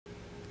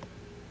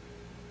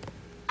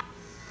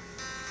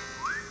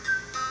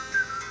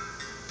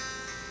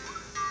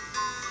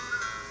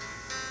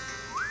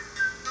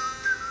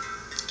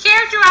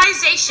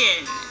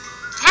Characterization.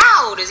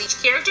 How does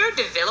each character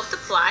develop the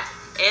plot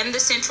and the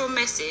central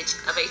message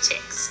of a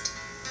text?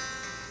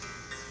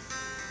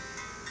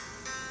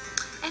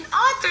 An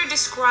author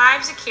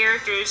describes a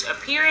character's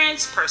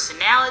appearance,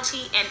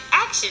 personality, and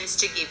actions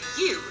to give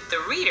you,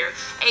 the reader,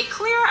 a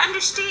clear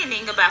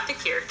understanding about the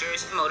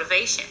character's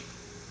motivation.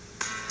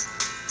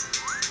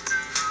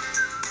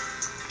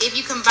 If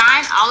you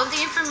combine all of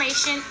the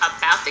information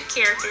about the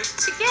characters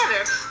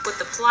together with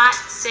the plot,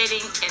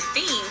 setting, and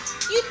theme,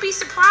 you'd be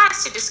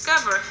surprised to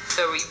discover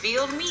the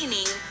revealed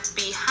meaning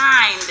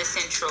behind the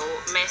central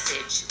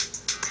message.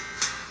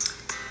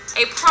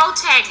 A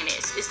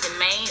protagonist is the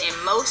main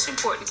and most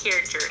important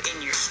character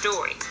in your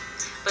story,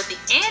 but the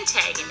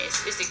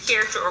antagonist is the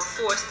character or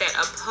force that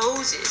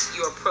opposes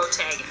your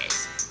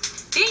protagonist.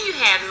 Then you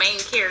have main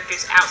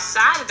characters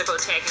outside of the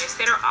protagonist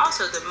that are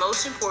also the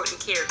most important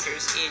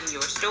characters in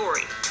your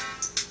story.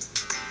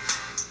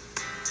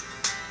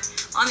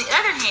 On the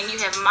other hand, you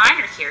have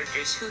minor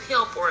characters who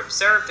help or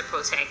observe the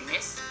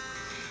protagonist.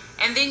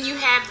 And then you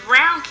have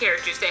round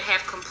characters that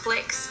have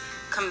complex,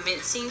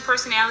 convincing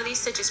personalities,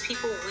 such as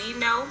people we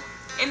know,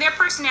 and their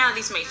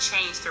personalities may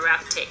change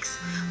throughout the text.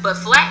 But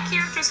flat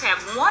characters have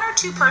one or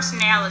two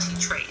personality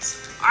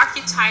traits,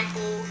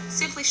 archetypal,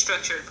 simply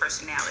structured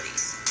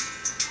personalities.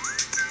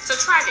 So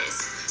try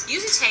this.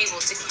 Use a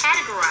table to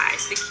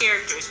categorize the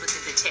characters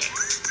within the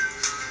text.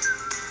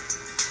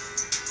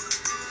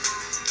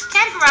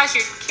 Categorize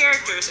your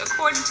characters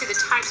according to the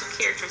types of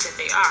characters that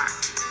they are.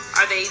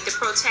 Are they the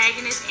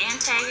protagonist,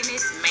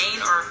 antagonist, main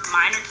or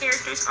minor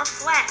characters, or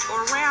flat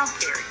or round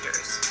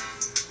characters?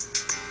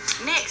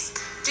 Next,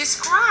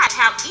 describe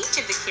how each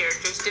of the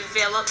characters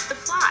develop the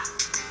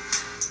plot.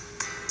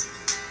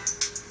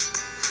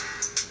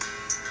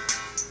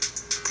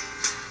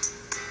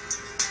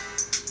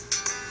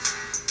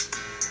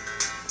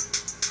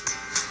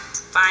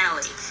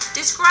 Finally,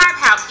 describe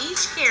how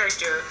each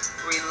character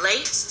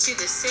relates to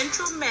the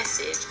central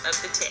message of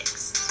the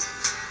text.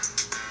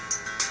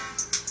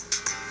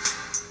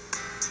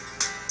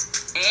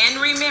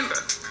 And remember,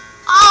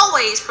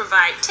 always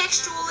provide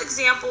textual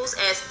examples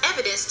as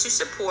evidence to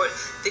support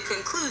the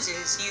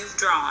conclusions you've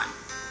drawn.